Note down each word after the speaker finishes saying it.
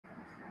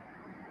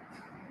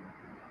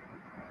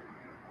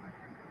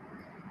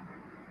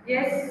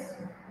Yes.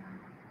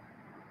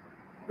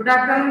 Good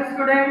afternoon,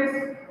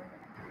 students.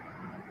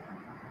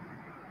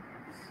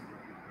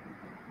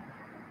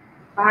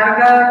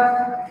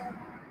 Bhargav.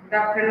 Good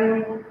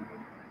afternoon.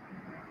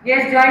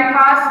 Yes, join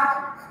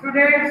fast,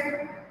 students.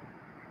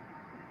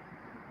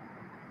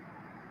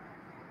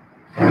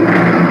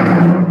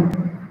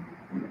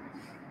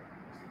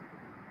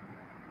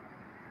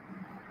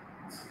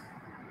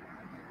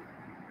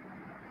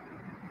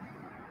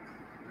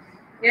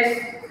 Yes,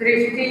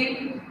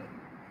 Srishti,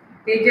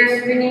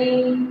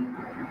 Tejaswini.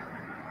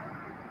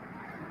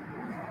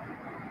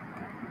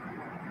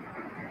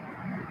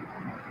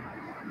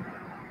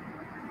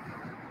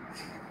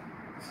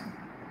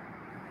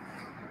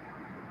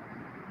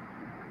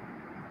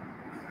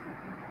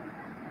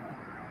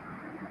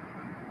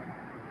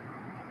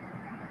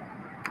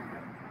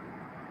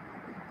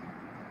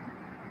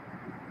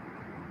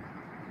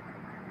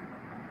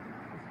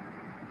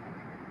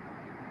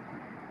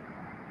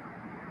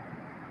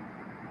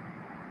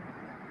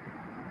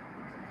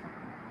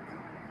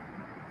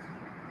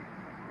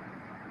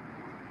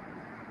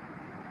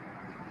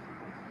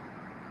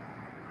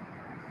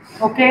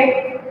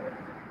 Okay.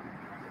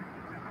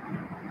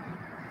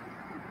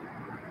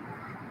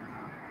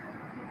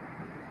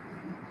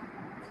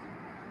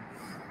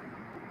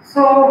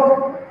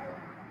 So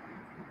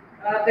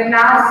the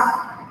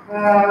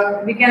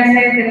last, we can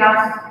say the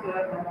last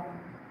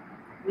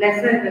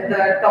lesson,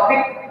 the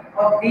topic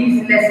of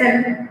these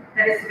lesson,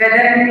 that is weather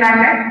and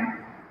climate.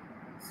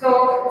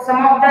 So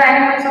some of the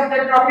animals of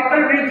the tropical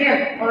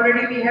region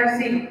already we have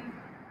seen,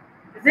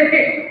 isn't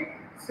it?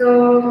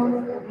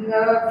 So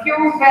few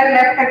were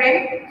left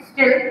again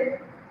still.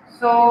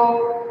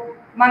 So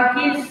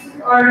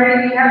monkeys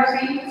already we have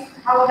seen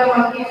how the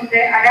monkeys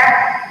they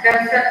adapt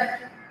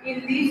themselves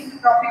in this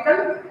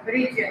tropical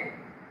region.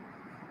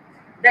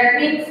 That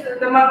means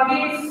the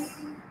monkeys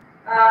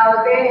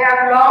they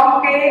have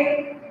long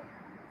tail,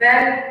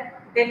 then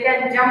they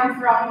can jump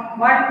from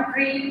one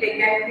tree, they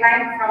can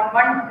climb from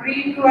one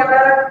tree to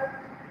other,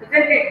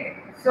 isn't it?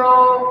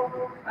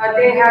 So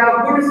they have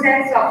a good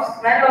sense of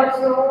smell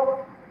also.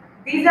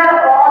 These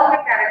are all the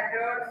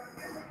characters,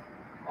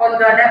 all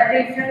the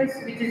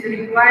adaptations which is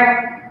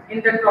required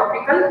in the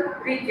tropical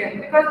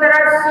region, because there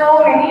are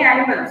so many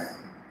animals,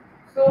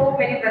 so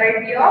many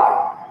variety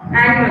of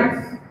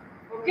animals.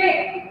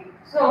 Okay,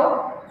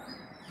 so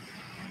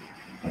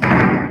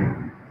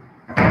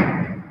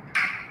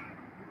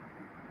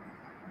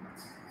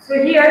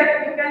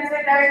here you can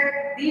say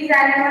that these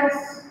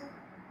animals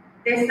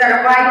they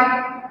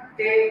survive,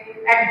 they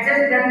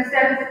adjust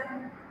themselves,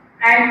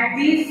 and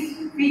these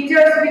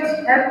features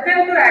which help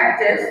them to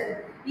adjust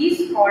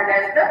is called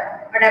as the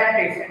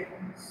adaptation.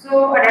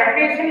 So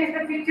adaptation is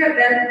the feature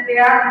that they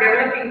are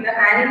developing, the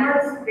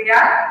animals they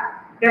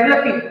are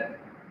developing.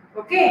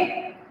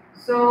 Okay,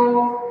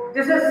 so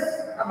this is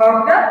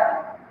about the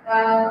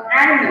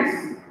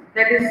animals,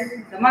 that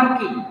is the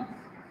monkey.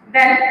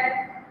 Then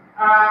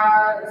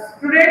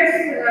students,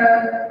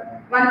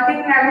 one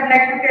thing I would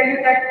like to tell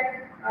you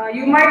that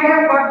you might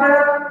have got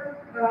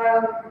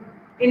the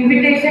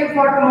invitation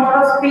for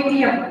tomorrow's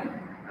PTM,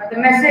 the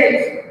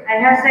message I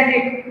have sent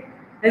it,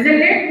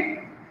 isn't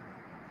it?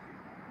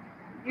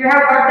 You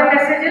have got the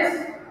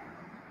messages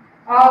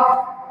of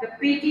the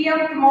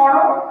PTM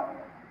tomorrow.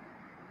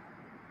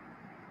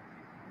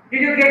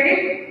 Did you get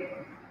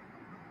it?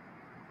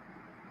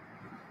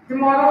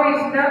 Tomorrow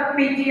is the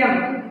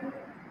PTM.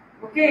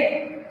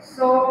 Okay,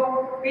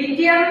 so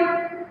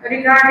PTM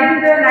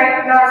regarding the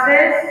night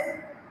classes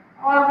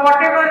or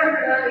whatever,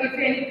 if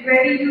any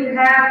query you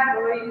have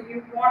or if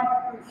you want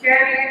to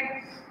share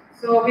it,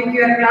 so with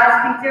your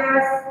class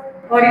teachers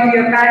or if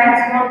your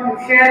parents want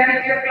to share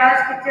with your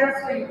class teachers,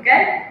 so you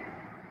can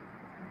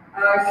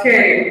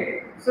share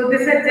it. So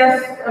this is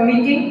just a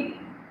meeting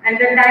and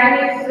the time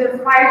is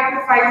 5 to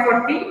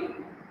 5:40.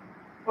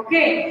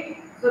 Okay,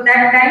 so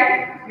that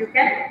time you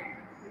can,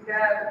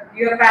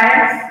 your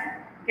parents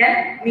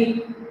can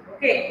meet.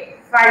 Okay,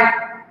 5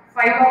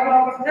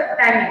 o'clock is the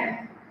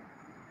timing.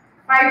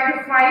 5 to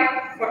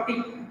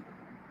 5:40.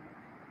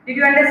 Did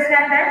you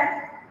understand that?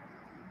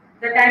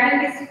 The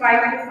timing is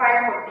 5 to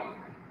 5:40.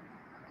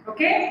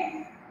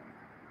 Okay,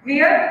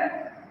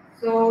 clear?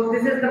 So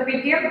this is the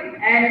PTM,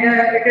 and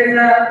it is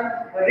a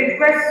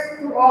request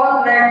to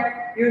all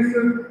that you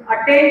should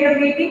attend the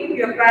meeting.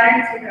 Your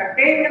parents should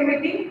attend the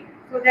meeting,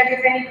 so that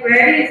if any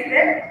query is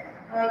there,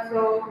 so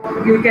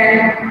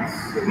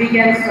we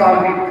can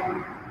solve it.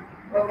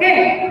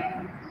 Okay.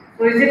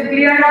 So is it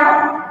clear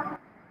now?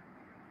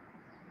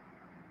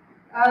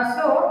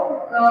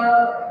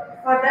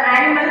 For the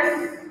animals,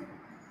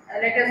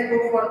 let us go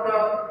for the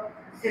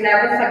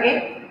syllabus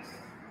again.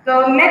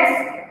 The next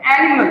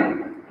animal,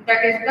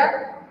 that is the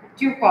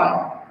toucan.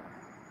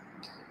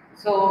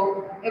 So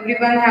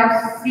everyone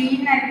have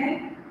seen, I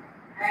think,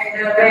 and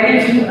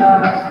very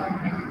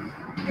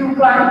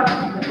toucan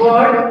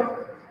bird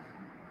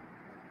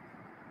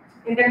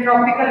in the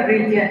tropical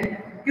region.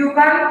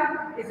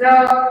 Toucan is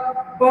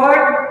a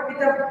bird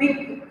with a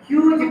big,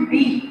 huge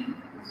beak.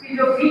 उसकी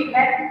जो beak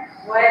है,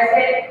 वो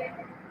ऐसे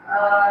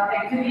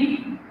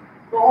actually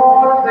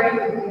बहुत बड़ी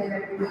होती है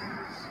लकड़ी.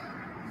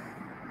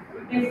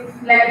 It is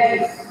like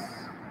this,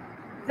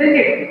 isn't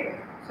it?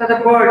 So the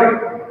bird,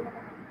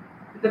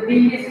 the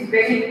beak is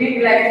very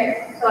big like this.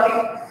 Sorry,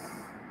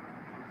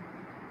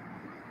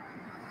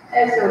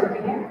 ऐसे होती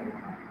है.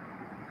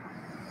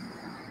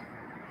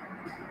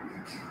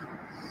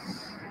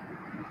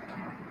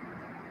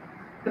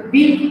 The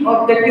beak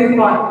of the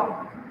toucan,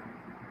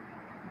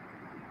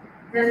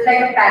 just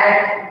like a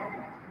parrot,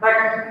 but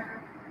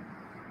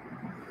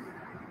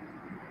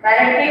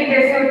parrot के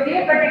जैसे होती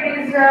है, but it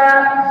is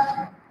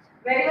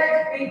very much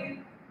big.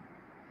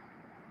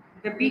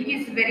 The beak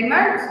is very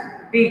much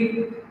big.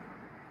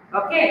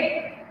 Okay.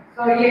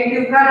 So ये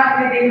toucan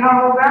आपने देखा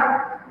होगा.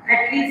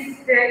 At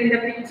least in the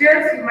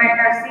pictures you might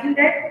have seen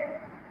that,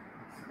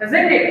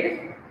 isn't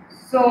it?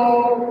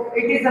 So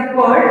it is a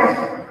bird.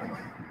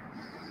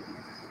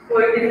 So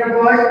it is a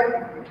bird.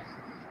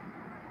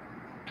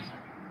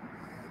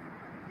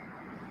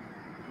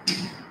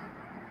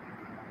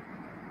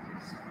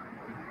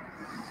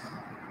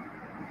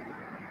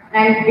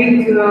 And big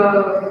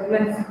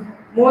means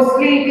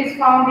mostly it is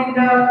found in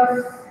the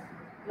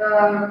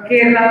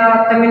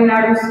Kerala, Tamil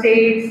Nadu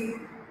states.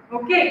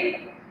 Okay.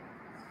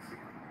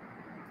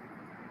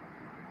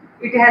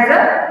 It has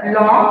a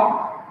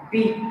long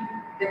beak.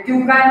 The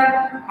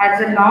toucan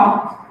has a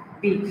long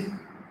beak.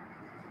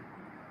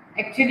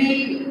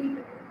 Actually,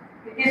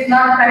 it is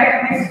not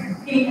correct. This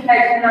thing I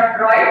did not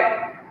draw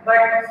it, but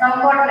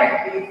somewhat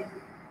like this.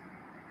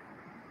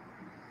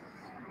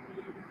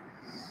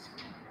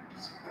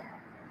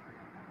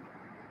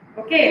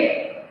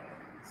 Okay.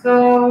 So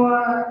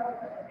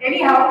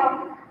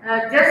anyhow,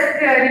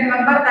 just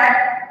remember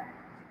that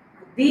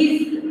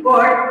these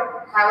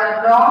birds have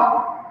a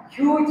long,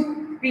 huge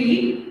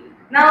beak.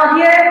 Now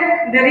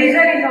here the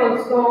reason is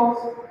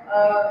also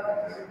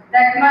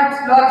that much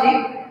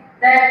logic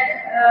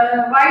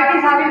that why it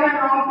is having a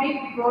long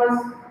beak, because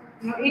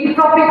in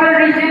tropical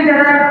region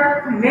there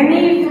are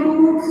many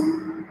fruits,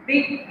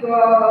 big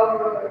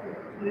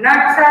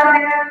nuts are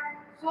there,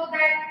 so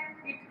that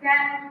it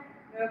can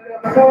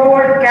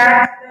fold,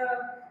 catch the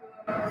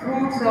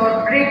fruits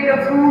or break the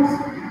fruits,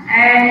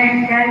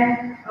 and it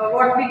can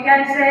what we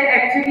can say,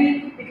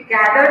 actually it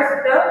gathers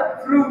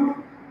the fruit,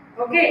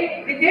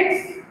 okay, with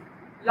its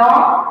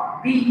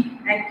long beak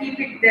and keep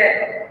it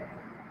there.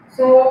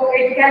 So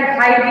it can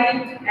hide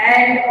it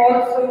and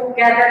also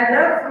gather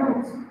the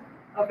fruits.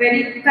 A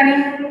very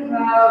cunning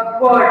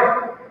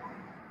bird.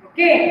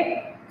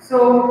 Okay.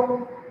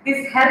 So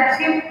this helps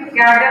him to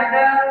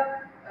gather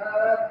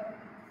the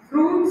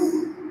fruits,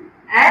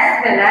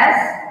 as well as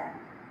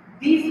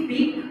this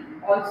beak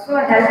also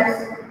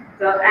helps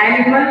the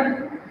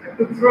animal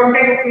to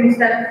protect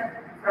himself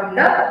from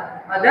the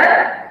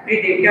other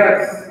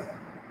predators.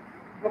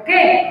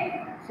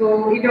 Okay,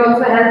 so it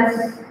also helps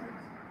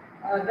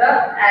the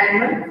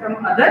animal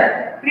from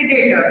other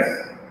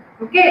predators.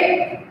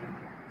 Okay,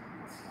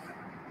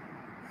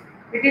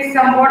 it is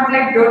somewhat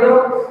like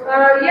dodo.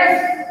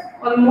 Yes,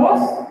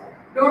 almost.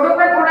 Dodo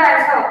का थोड़ा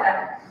ऐसा होता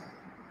है.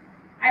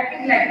 I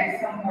think like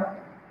this somewhat.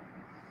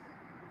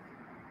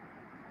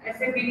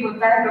 ऐसे भी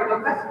होता है dodo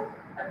का.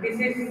 This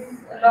is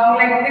long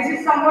like this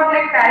is somewhat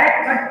like parrot,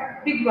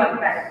 but big one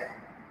parrot.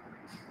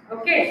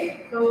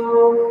 Okay, so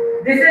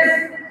this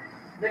is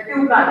the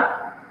toucan.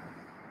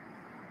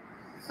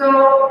 So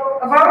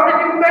about the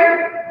toucan,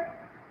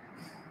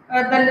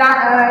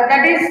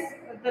 that is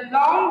the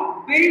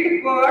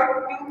long-billed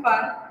bird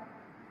toucan.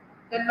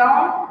 The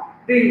long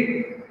bill,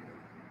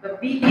 the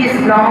beak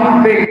is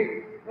long-billed.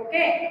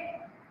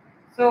 Okay,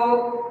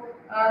 so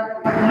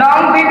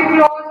long-billed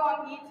claws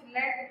on each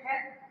leg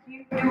help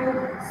him to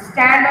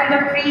stand on the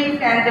trees,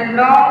 and the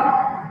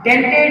long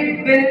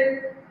dented bill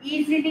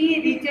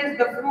easily reaches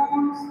the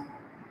fruits.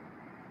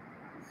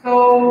 So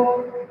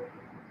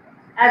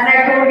as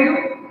I told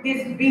you,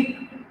 this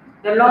beak,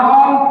 the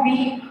long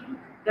beak,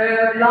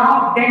 the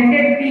long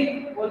dented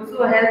beak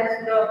also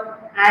helps the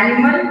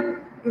animal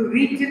to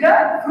reach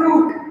the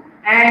fruit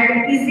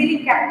and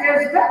easily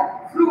captures the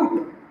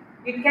fruit.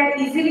 It can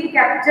easily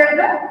capture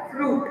the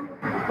fruit.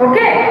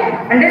 Okay,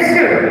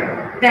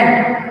 understood?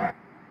 Then,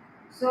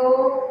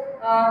 so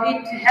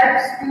it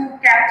helps to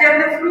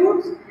capture the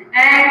fruits,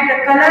 and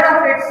the color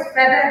of its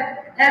feather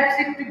helps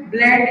it to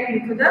blend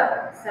into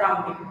the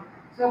surrounding.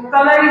 So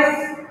color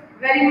is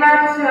very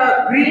much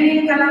green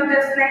in color,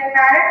 just like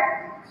parrot.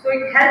 So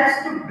it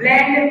helps to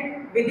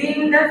blend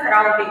within the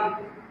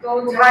surrounding.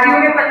 तो झाड़ियों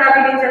में पता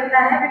भी नहीं चलता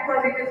है,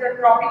 because it is a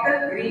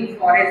tropical green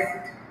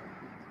forest.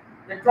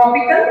 The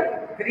tropical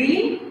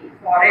green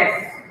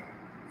forest.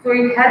 So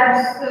it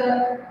helps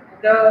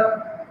the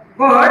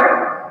bird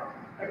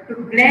to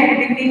blend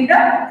within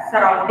the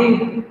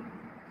surrounding.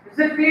 Is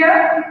it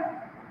clear?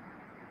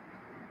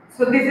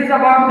 So this is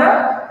about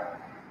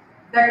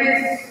that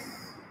is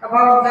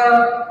about the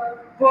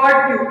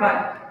bird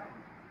toucan.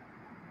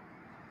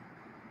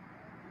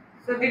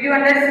 So did you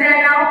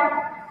understand now?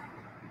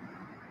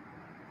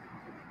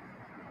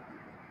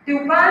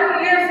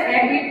 Toucan, yes,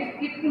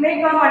 and it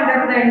may come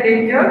under the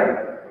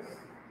endangered.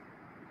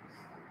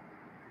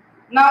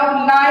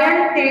 Now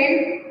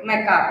lion-tailed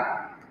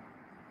macaque.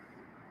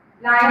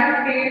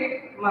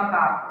 Lion-tailed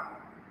macaque.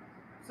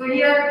 So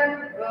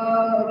here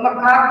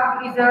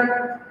macaque is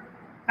a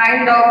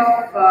kind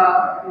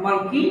of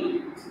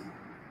monkey,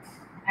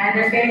 and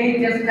the tail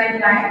is just like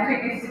lion, so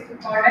it is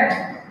called as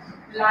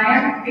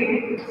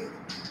lion-tailed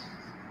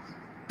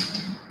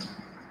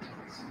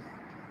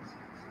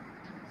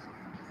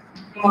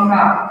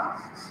macaque.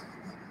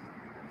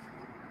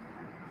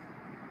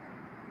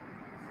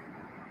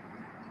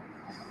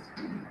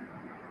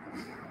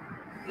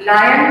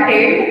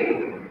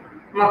 Lion-tailed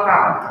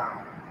macaque.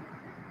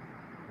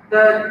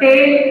 The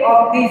tail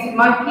of this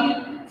monkey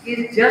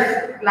is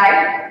just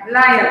like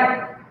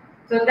lion.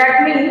 So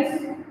that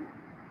means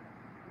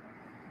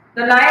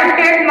the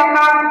lion-tailed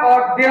macaque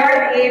or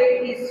beard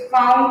ape is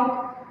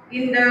found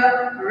in the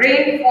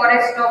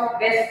rainforest of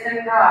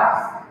Western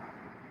Ghats.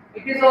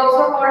 It is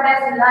also called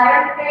as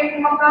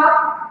lion-tailed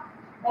macaque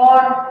or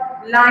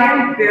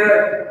lion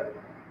beard.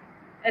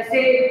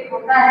 ऐसे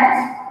होता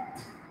है.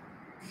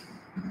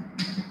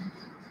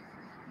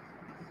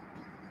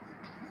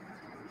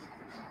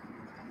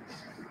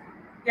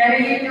 यानी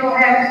ये जो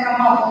है उसका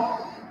mouth,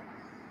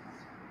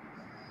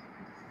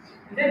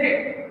 देखिए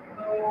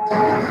तो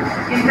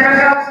इस तरह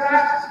का उसका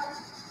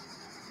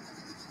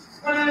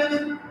full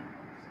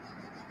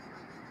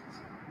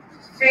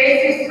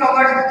face is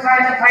covered by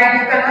the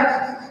white color,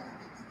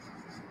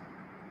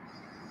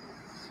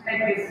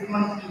 like this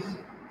monkey.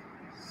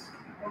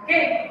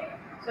 Okay,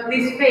 so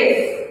this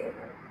face,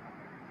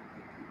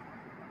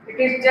 it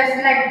is just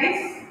like this.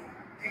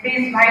 It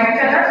is white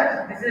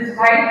color. This is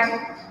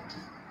white.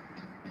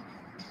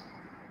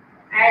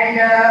 And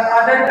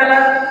other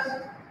color,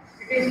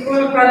 it is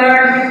full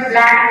colored with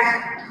black,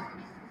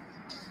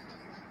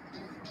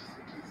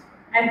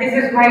 and this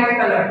is white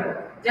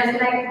color, just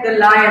like the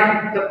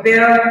lion. The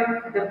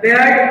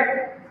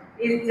beard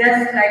is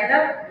just like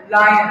the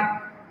lion.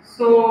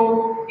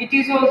 So it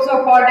is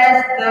also called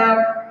as the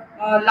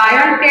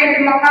lion-tailed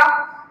macaque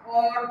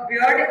or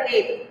beard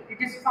ape.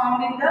 It is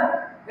found in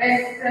the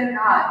Western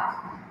Ghats.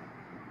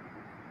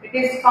 It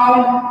is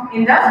found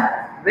in the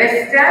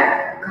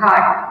Western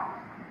Ghats.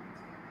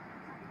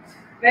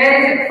 Where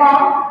is it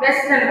found?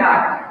 Western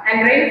Ghats.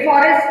 And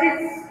rainforest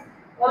is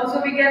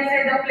also, we can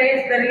say, the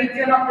place, the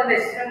region of the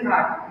Western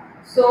Ghats.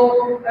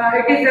 So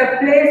it is a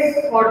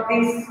place for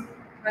this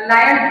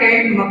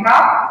lion-tailed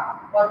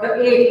macaque or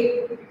the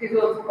ape. It is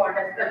also called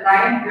as the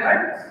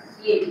lion-beard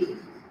ape.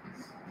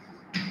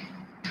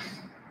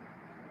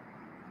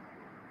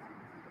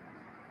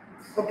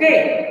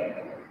 Okay.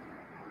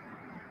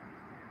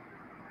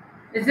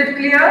 Is it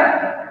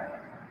clear?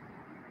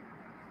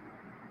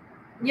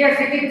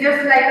 Yes, it is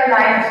just like a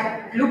lion.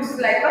 It looks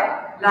like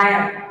a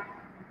lion.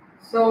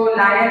 So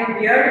lion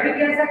beard भी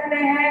कह सकते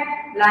हैं,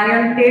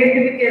 lion tailed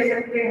भी कह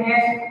सकते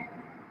हैं.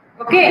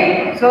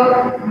 Okay, so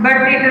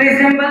but it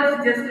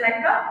resembles just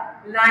like a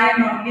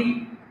lion only.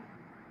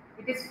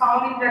 It is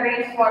found in the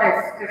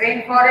rainforest.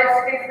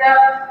 Rainforest is the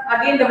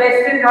again the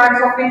Western Ghats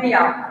of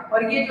India. और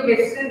ये जो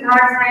Western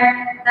Ghats हैं,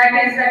 that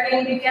is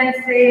again we can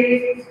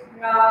say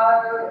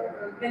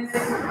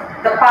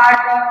the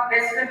part of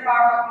western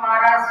part of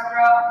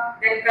Maharashtra,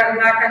 then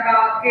Karnataka,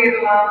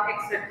 Kerala,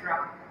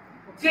 etc.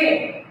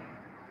 Okay.